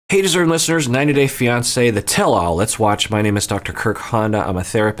Hey deserving listeners, 90-Day Fiancé, the tell-all. Let's watch. My name is Dr. Kirk Honda. I'm a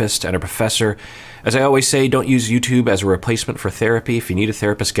therapist and a professor. As I always say, don't use YouTube as a replacement for therapy. If you need a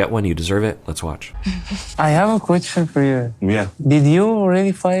therapist, get one. You deserve it. Let's watch. I have a question for you. Yeah. Did you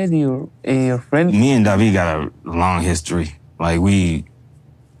already find your friend? Me and David got a long history. But you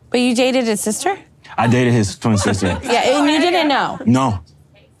dated his sister? I dated his twin sister. Yeah, and you didn't know? No.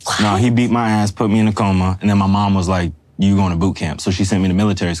 No, he beat my ass, put me in a coma, and then my mom was like, you going to boot camp. So she sent me to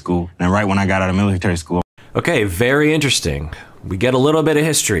military school. And right when I got out of military school. Okay, very interesting. We get a little bit of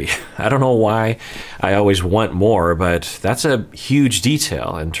history. I don't know why I always want more, but that's a huge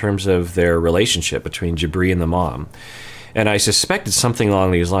detail in terms of their relationship between Jibri and the mom. And I suspected something along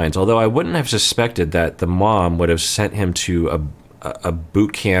these lines, although I wouldn't have suspected that the mom would have sent him to a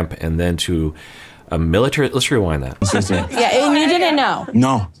boot camp and then to a military. Let's rewind that. Yeah, and you didn't know?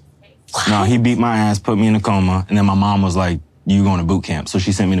 No. No, he beat my ass, put me in a coma, and then my mom was like, you going to boot camp. So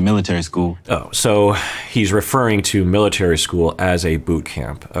she sent me to military school. Oh, so he's referring to military school as a boot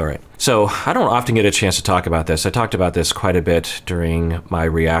camp. All right. So I don't often get a chance to talk about this. I talked about this quite a bit during my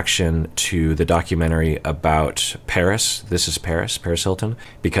reaction to the documentary about Paris. This is Paris Hilton,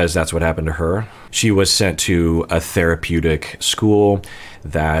 because that's what happened to her. She was sent to a therapeutic school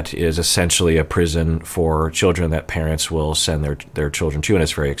that is essentially a prison for children that parents will send their children to, and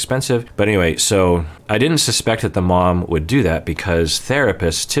it's very expensive. But anyway, so I didn't suspect that the mom would do that because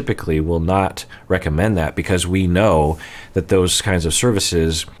therapists typically will not recommend that, because we know that those kinds of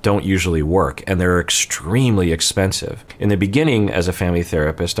services don't usually work and they're extremely expensive. In the beginning, as a family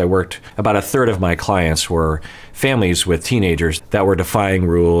therapist, I worked, about a third of my clients were families with teenagers that were defying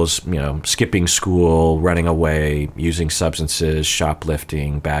rules, skipping school, running away, using substances,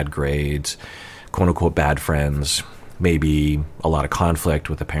 shoplifting, bad grades, quote unquote bad friends, maybe a lot of conflict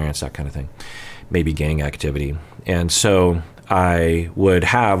with the parents, that kind of thing, maybe gang activity. And so I would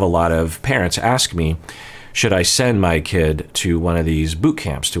have a lot of parents ask me, should I send my kid to one of these boot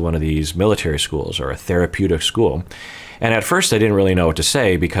camps, to one of these military schools or a therapeutic school? And at first I didn't really know what to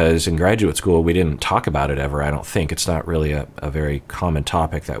say, because in graduate school we didn't talk about it ever, I don't think. It's not really a very common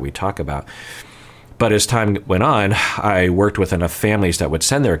topic that we talk about. But as time went on, I worked with enough families that would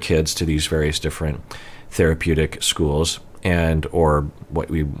send their kids to these various different therapeutic schools, or what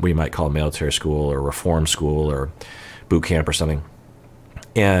we might call military school or reform school or boot camp or something.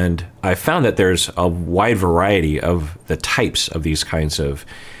 And I found that there's a wide variety of the types of these kinds of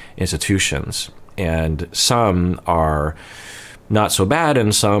institutions. And some are not so bad,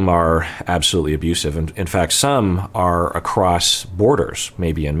 and some are absolutely abusive. And in fact, some are across borders,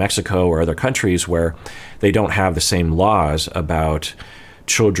 maybe in Mexico or other countries where they don't have the same laws about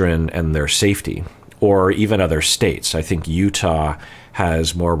children and their safety, or even other states. I think Utah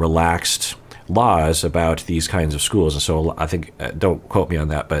has more relaxed laws about these kinds of schools. And so I think, don't quote me on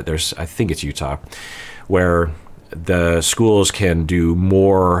that, but I think it's Utah, where the schools can do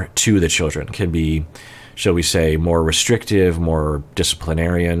more to the children, can be, shall we say, more restrictive, more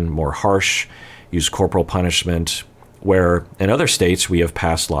disciplinarian, more harsh, use corporal punishment, where in other states we have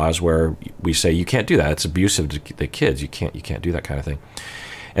passed laws where we say you can't do that. It's abusive to the kids. You can't do that kind of thing.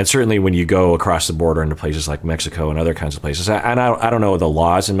 And certainly when you go across the border into places like Mexico and other kinds of places, and I don't know the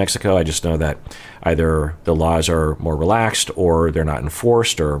laws in Mexico, I just know that either the laws are more relaxed or they're not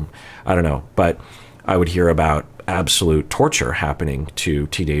enforced, or I don't know. But I would hear about absolute torture happening to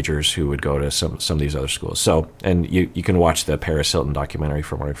teenagers who would go to some of these other schools. So, and you can watch the Paris Hilton documentary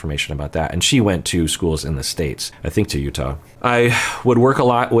for more information about that. And she went to schools in the States, I think to Utah. I would work a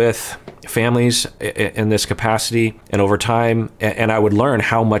lot with families in this capacity, and over time, and I would learn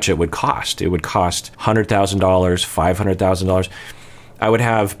how much it would cost. It would cost $100,000, $500,000. I would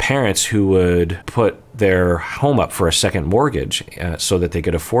have parents who would put their home up for a second mortgage so that they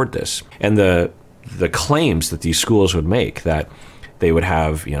could afford this. And the claims that these schools would make, that they would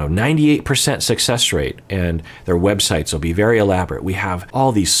have 98% success rate, and their websites will be very elaborate. We have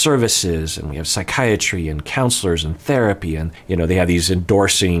all these services, and we have psychiatry and counselors and therapy, and they have these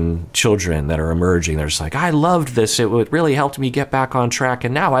endorsing children that are emerging. They're just like, I loved this, it would really helped me get back on track,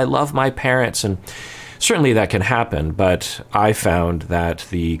 and now I love my parents. And certainly that can happen, but I found that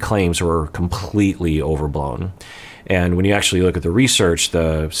the claims were completely overblown. And when you actually look at the research,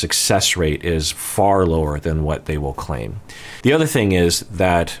 the success rate is far lower than what they will claim. The other thing is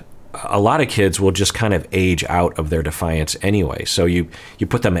that a lot of kids will just kind of age out of their defiance anyway. So you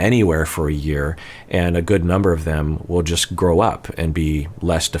put them anywhere for a year, and a good number of them will just grow up and be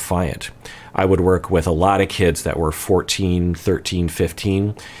less defiant. I would work with a lot of kids that were 14, 13,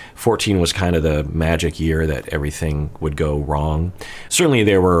 15. 14 was kind of the magic year that everything would go wrong. Certainly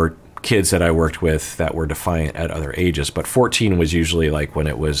there were kids that I worked with that were defiant at other ages, but 14 was usually like when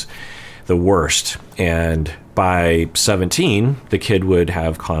it was the worst. And by 17, the kid would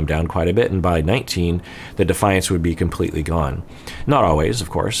have calmed down quite a bit, and by 19, the defiance would be completely gone. Not always, of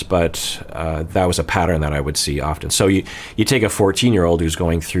course, but that was a pattern that I would see often. So you take a 14-year-old who's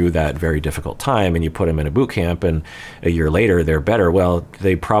going through that very difficult time, and you put him in a boot camp, and a year later they're better. Well,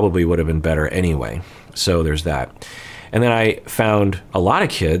 they probably would have been better anyway. So there's that. And then I found a lot of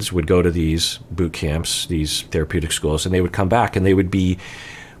kids would go to these boot camps, these therapeutic schools, and they would come back and they would be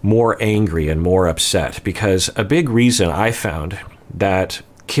more angry and more upset, because a big reason I found that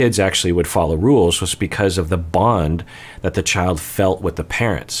kids actually would follow rules was because of the bond that the child felt with the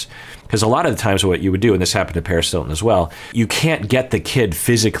parents. Because a lot of the times what you would do, and this happened to Paris Hilton as well, you can't get the kid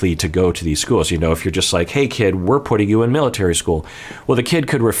physically to go to these schools. You know, if you're just like, hey kid, we're putting you in military school. Well, the kid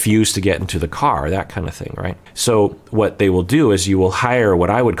could refuse to get into the car, that kind of thing, right? So what they will do is you will hire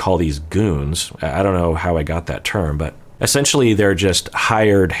what I would call these goons. I don't know how I got that term, but essentially, they're just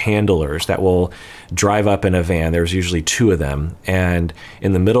hired handlers that will drive up in a van. There's usually 2 of them. And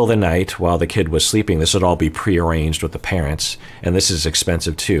in the middle of the night, while the kid was sleeping, this would all be prearranged with the parents. And this is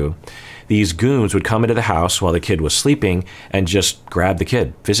expensive too. These goons would come into the house while the kid was sleeping and just grab the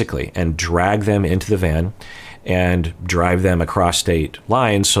kid physically and drag them into the van and drive them across state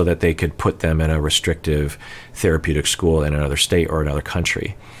lines so that they could put them in a restrictive therapeutic school in another state or another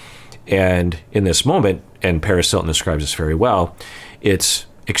country. And in this moment, and Paris Hilton describes this very well, it's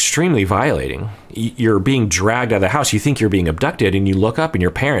extremely violating. You're being dragged out of the house. You think you're being abducted, and you look up and your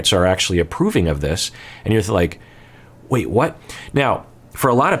parents are actually approving of this. And you're like, wait, what? Now, for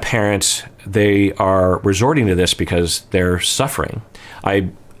a lot of parents, they are resorting to this because they're suffering.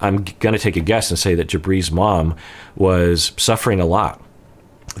 I'm going to take a guess and say that Jibri's mom was suffering a lot.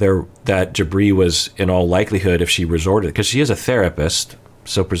 That Jibri was, in all likelihood, if she resorted, because she is a therapist,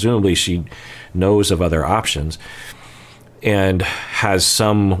 so presumably she knows of other options and has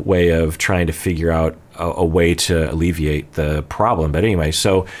some way of trying to figure out a way to alleviate the problem. But anyway,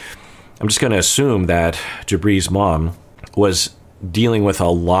 so I'm just going to assume that Jibri's mom was dealing with a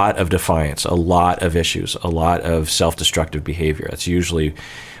lot of defiance, a lot of issues, a lot of self-destructive behavior. That's usually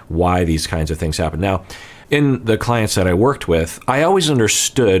why these kinds of things happen. Now, in the clients that I worked with, I always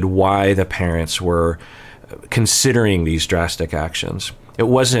understood why the parents were considering these drastic actions. It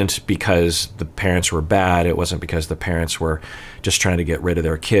wasn't because the parents were bad. It wasn't because the parents were just trying to get rid of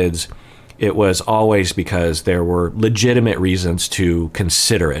their kids. It was always because there were legitimate reasons to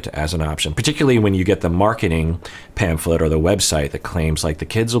consider it as an option, particularly when you get the marketing pamphlet or the website that claims like the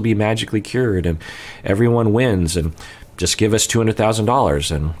kids will be magically cured and everyone wins and just give us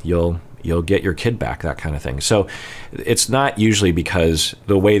 $200,000 and you'll get your kid back, that kind of thing. So it's not usually because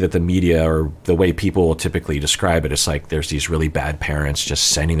the way that the media or the way people will typically describe it, it's like there's these really bad parents just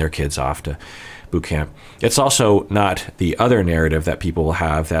sending their kids off to boot camp. It's also not the other narrative that people will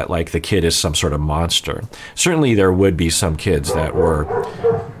have that like the kid is some sort of monster. Certainly there would be some kids that were,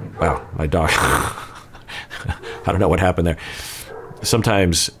 wow, my dog, I don't know what happened there.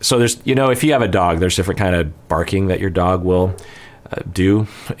 Sometimes, so there's, you know, if you have a dog, there's different kind of barking that your dog will do,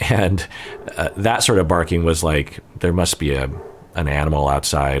 and that sort of barking was like there must be an animal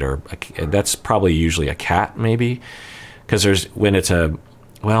outside, or that's probably usually a cat, maybe, because there's when it's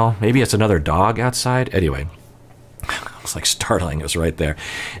well, maybe it's another dog outside. Anyway, it was like startling. It was right there.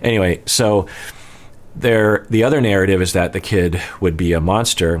 Anyway, so the other narrative is that the kid would be a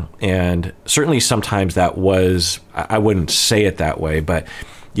monster, and certainly sometimes that was, I wouldn't say it that way, but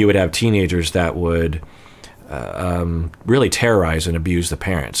you would have teenagers that would really terrorize and abuse the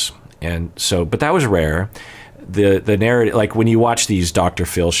parents. And so, but that was rare. The narrative, like when you watch these Dr.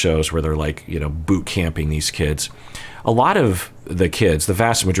 Phil shows where they're like, you know, boot camping these kids, a lot of the kids, the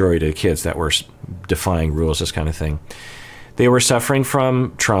vast majority of the kids that were defying rules, this kind of thing, they were suffering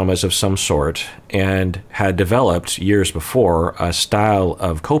from traumas of some sort and had developed years before a style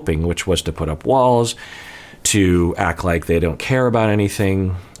of coping, which was to put up walls, to act like they don't care about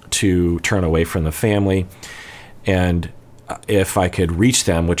anything, to turn away from the family. And if I could reach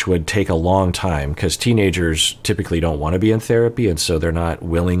them, which would take a long time, because teenagers typically don't want to be in therapy, and so they're not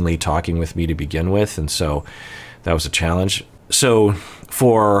willingly talking with me to begin with, and so that was a challenge. So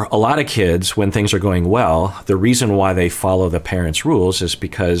for a lot of kids, when things are going well, the reason why they follow the parents' rules is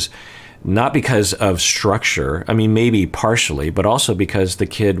because, not because of structure, I mean, maybe partially, but also because the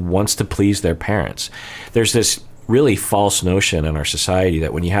kid wants to please their parents. There's this really false notion in our society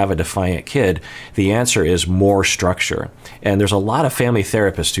that when you have a defiant kid, the answer is more structure. And there's a lot of family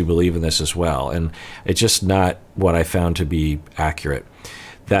therapists who believe in this as well. And it's just not what I found to be accurate.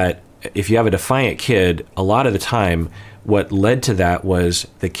 That if you have a defiant kid, a lot of the time, what led to that was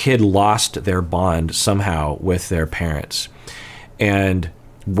the kid lost their bond somehow with their parents. And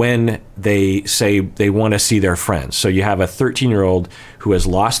when they say they want to see their friends, so you have a 13-year-old who has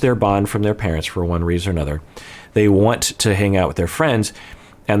lost their bond from their parents for one reason or another. They want to hang out with their friends,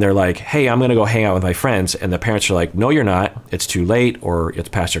 and they're like, hey, I'm going to go hang out with my friends. And the parents are like, no, you're not. It's too late, or it's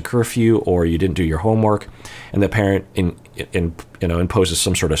past your curfew, or you didn't do your homework. And the parent imposes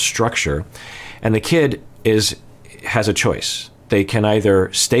some sort of structure. And the kid has a choice. They can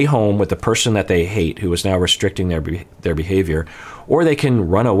either stay home with the person that they hate, who is now restricting their behavior, or they can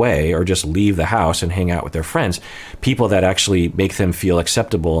run away or just leave the house and hang out with their friends, people that actually make them feel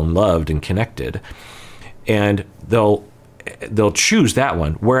acceptable and loved and connected. And they'll choose that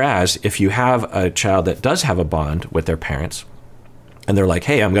one. Whereas if you have a child that does have a bond with their parents, and they're like,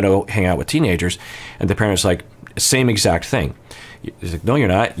 hey, I'm going to go hang out with teenagers, and the parents like, same exact thing. He's like, no, you're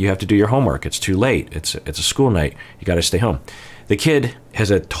not. You have to do your homework. It's too late. It's a school night. You got to stay home. The kid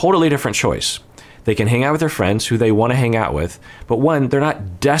has a totally different choice. They can hang out with their friends who they want to hang out with, but one, they're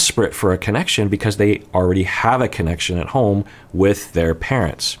not desperate for a connection because they already have a connection at home with their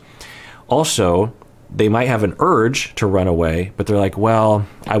parents. Also, they might have an urge to run away, but they're like, well,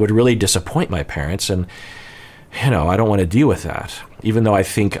 I would really disappoint my parents, and I don't want to deal with that. Even though I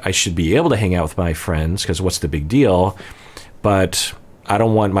think I should be able to hang out with my friends, because what's the big deal? But I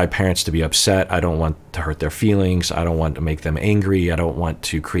don't want my parents to be upset. I don't want to hurt their feelings. I don't want to make them angry. I don't want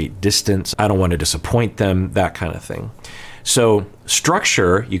to create distance. I don't want to disappoint them, that kind of thing. So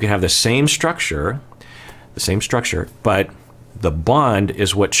structure, you can have the same structure, but the bond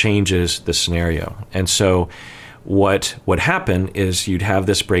is what changes the scenario. And so what would happen is you'd have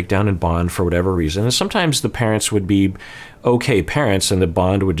this breakdown in bond for whatever reason. And sometimes the parents would be okay parents and the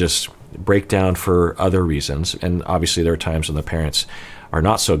bond would just break down for other reasons. And obviously there are times when the parents are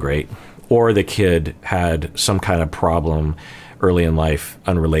not so great, or the kid had some kind of problem early in life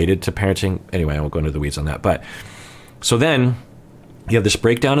unrelated to parenting. Anyway, I won't go into the weeds on that. But so then you have this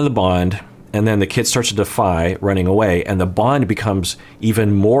breakdown in the bond, and then the kid starts to defy running away, and the bond becomes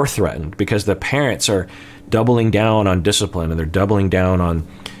even more threatened because the parents are doubling down on discipline and they're doubling down on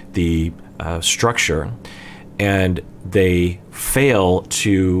the structure, and they fail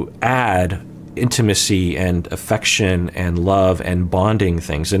to add intimacy and affection and love and bonding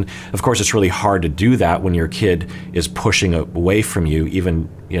things. And of course, it's really hard to do that when your kid is pushing away from you, even,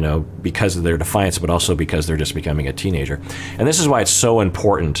 because of their defiance, but also because they're just becoming a teenager. And this is why it's so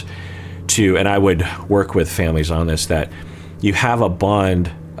important and I would work with families on this, that you have a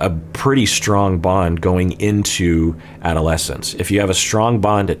bond, a pretty strong bond going into adolescence. If you have a strong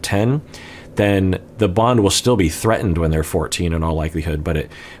bond at 10, then the bond will still be threatened when they're 14 in all likelihood, but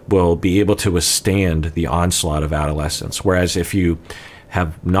it will be able to withstand the onslaught of adolescence. Whereas if you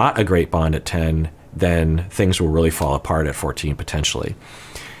have not a great bond at 10, then things will really fall apart at 14 potentially.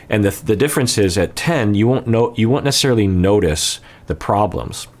 And the difference is at 10, you won't necessarily notice the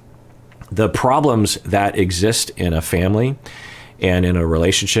problems. The problems that exist in a family and in a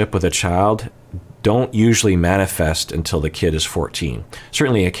relationship with a child don't usually manifest until the kid is 14.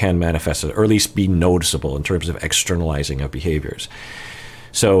 Certainly it can manifest, or at least be noticeable in terms of externalizing of behaviors.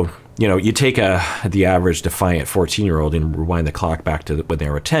 So, you take the average defiant 14-year-old and rewind the clock back to when they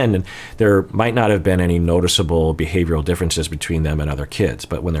were 10, and there might not have been any noticeable behavioral differences between them and other kids.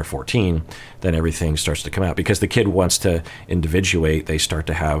 But when they're 14, then everything starts to come out because the kid wants to individuate. They start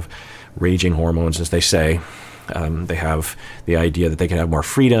to have raging hormones, as they say. They have the idea that they can have more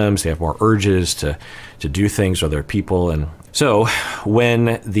freedoms. They have more urges to do things with other people. And so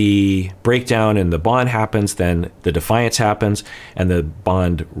when the breakdown in the bond happens, then the defiance happens and the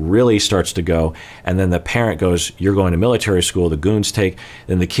bond really starts to go. And then the parent goes, you're going to military school, the goons take,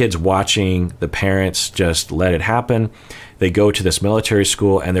 then the kid's watching the parents just let it happen. They go to this military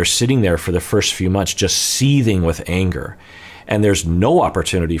school and they're sitting there for the first few months just seething with anger. And there's no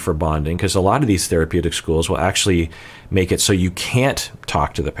opportunity for bonding because a lot of these therapeutic schools will actually make it so you can't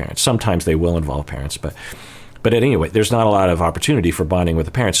talk to the parents. Sometimes they will involve parents, but anyway, there's not a lot of opportunity for bonding with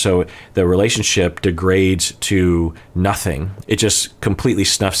the parents. So the relationship degrades to nothing. It just completely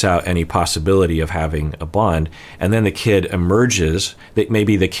snuffs out any possibility of having a bond. And then the kid emerges, that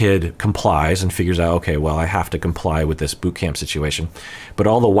maybe the kid complies and figures out, okay, well, I have to comply with this boot camp situation. But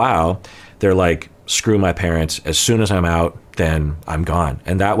all the while, they're like, screw my parents. As soon as I'm out, then I'm gone.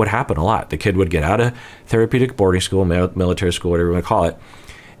 And that would happen a lot. The kid would get out of therapeutic boarding school, military school, whatever you want to call it,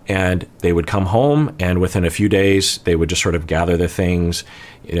 and they would come home, and within a few days, they would just sort of gather their things,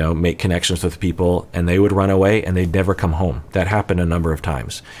 make connections with people, and they would run away, and they'd never come home. That happened a number of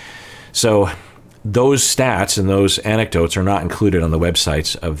times. So those stats and those anecdotes are not included on the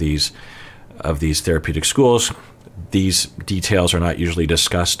websites of these therapeutic schools. These details are not usually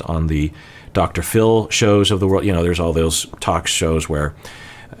discussed on the Dr. Phil shows of the world. You know, there's all those talk shows where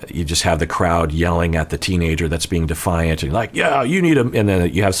you just have the crowd yelling at the teenager that's being defiant and like, yeah, you need him. And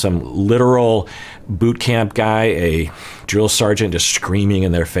then you have some literal boot camp guy, a drill sergeant, just screaming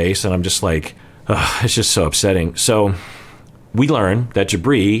in their face. And I'm just like, ugh, it's just so upsetting. So we learned that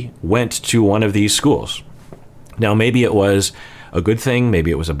Jibri went to one of these schools. Now, maybe it was a good thing,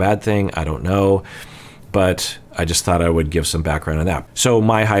 maybe it was a bad thing, I don't know. But I just thought I would give some background on that. So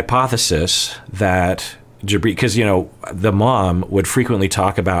my hypothesis that Jibri, because, you know, the mom would frequently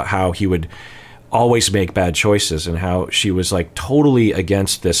talk about how he would always make bad choices and how she was like totally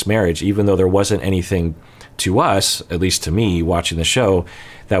against this marriage, even though there wasn't anything to us, at least to me watching the show,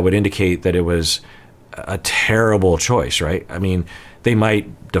 that would indicate that it was a terrible choice, right? I mean, they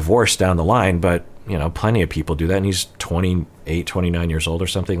might divorce down the line, but, you know, plenty of people do that. And he's 28, 29 years old or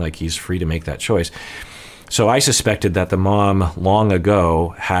something. Like, he's free to make that choice. So I suspected that the mom long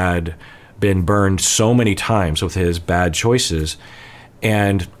ago had been burned so many times with his bad choices.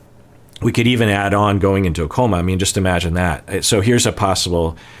 And we could even add on going into a coma. I mean, just imagine that. So here's a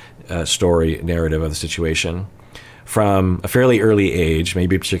possible story narrative of the situation. From a fairly early age,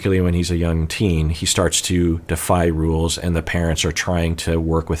 maybe particularly when he's a young teen, he starts to defy rules, and the parents are trying to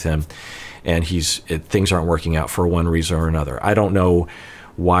work with him, and things aren't working out for one reason or another. I don't know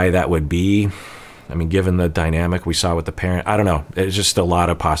why that would be. I mean, given the dynamic we saw with the parent, I don't know. It's just a lot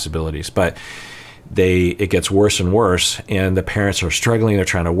of possibilities. But it gets worse and worse, and the parents are struggling. They're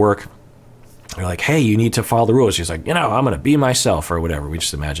trying to work. They're like, hey, you need to follow the rules. He's like, you know, I'm going to be myself or whatever. We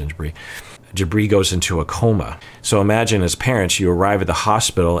just imagine Jibri. Jibri goes into a coma. So imagine as parents, you arrive at the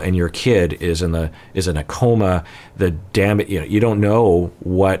hospital and your kid is in a coma. You don't know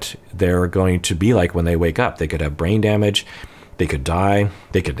what they're going to be like when they wake up. They could have brain damage. They could die.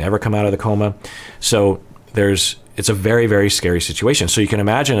 They could never come out of the coma. So it's a very, very scary situation. So you can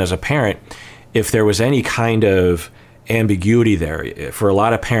imagine as a parent, if there was any kind of ambiguity there. For a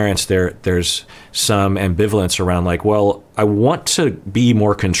lot of parents, there's some ambivalence around like, well, I want to be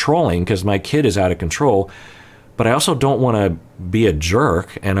more controlling because my kid is out of control, but I also don't want to be a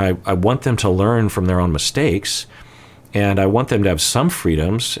jerk, and I want them to learn from their own mistakes, and I want them to have some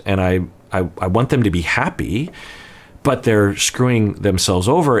freedoms, and I want them to be happy, but they're screwing themselves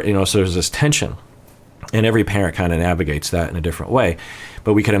over, you know, so there's this tension. And every parent kind of navigates that in a different way.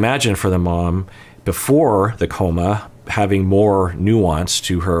 But we could imagine for the mom, before the coma, having more nuance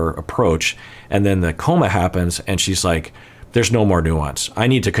to her approach, and then the coma happens and she's like, there's no more nuance. I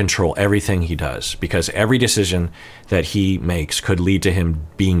need to control everything he does, because every decision that he makes could lead to him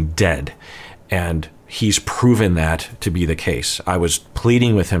being dead. And he's proven that to be the case. I was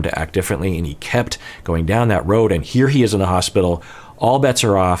pleading with him to act differently, and he kept going down that road, and here he is in the hospital. All bets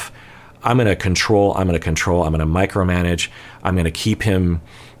are off. I'm going to control, I'm going to micromanage, I'm going to keep him,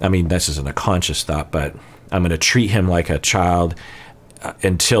 I mean, this isn't a conscious thought, but I'm going to treat him like a child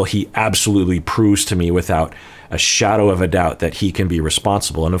until he absolutely proves to me without a shadow of a doubt that he can be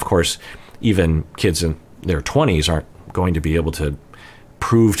responsible. And of course, even kids in their 20s aren't going to be able to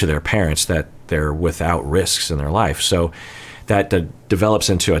prove to their parents that they're without risks in their life. So that develops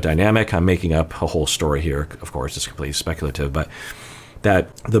into a dynamic. I'm making up a whole story here. Of course, it's completely speculative, but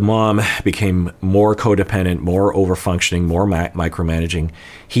that the mom became more codependent, more overfunctioning, more micromanaging.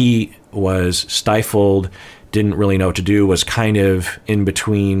 He was stifled, didn't really know what to do, was kind of in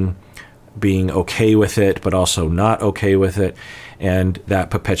between being okay with it, but also not okay with it. And that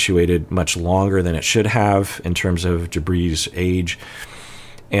perpetuated much longer than it should have in terms of Jibri's age.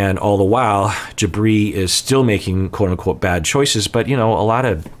 And all the while, Jibri is still making quote unquote bad choices. But, you know, a lot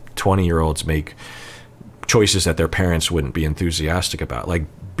of 20-year-olds make choices that their parents wouldn't be enthusiastic about, like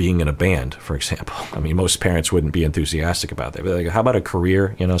being in a band, for example. I mean, most parents wouldn't be enthusiastic about that. But like, how about a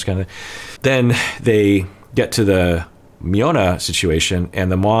career? You know, it's kind of. Then they get to the Miona situation, and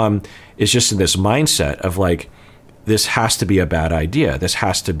the mom is just in this mindset of like, this has to be a bad idea. This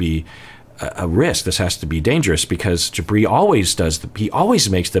has to be a risk. This has to be dangerous, because Jibri always he always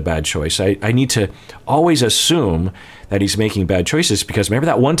makes the bad choice. I need to always assume that he's making bad choices, because remember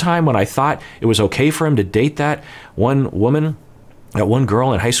that one time when I thought it was okay for him to date that one woman, that one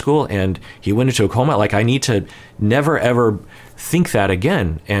girl in high school, and he went into a coma? Like, I need to never ever think that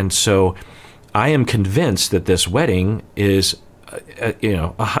again. And so I am convinced that this wedding is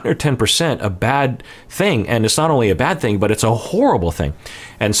 110% a bad thing. And it's not only a bad thing, but it's a horrible thing.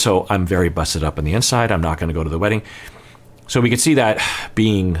 And so I'm very busted up on the inside. I'm not going to go to the wedding. So we could see that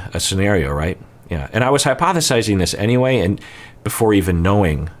being a scenario, right? Yeah. And I was hypothesizing this anyway. And before even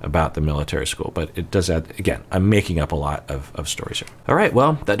knowing about the military school. But it does that, again, I'm making up a lot of stories here. All right,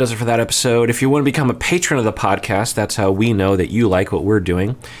 well, that does it for that episode. If you want to become a patron of the podcast, that's how we know that you like what we're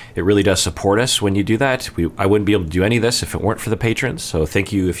doing. It really does support us when you do that. I wouldn't be able to do any of this if it weren't for the patrons. So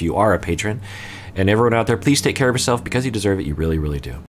thank you if you are a patron. And everyone out there, please take care of yourself because you deserve it. You really, really do.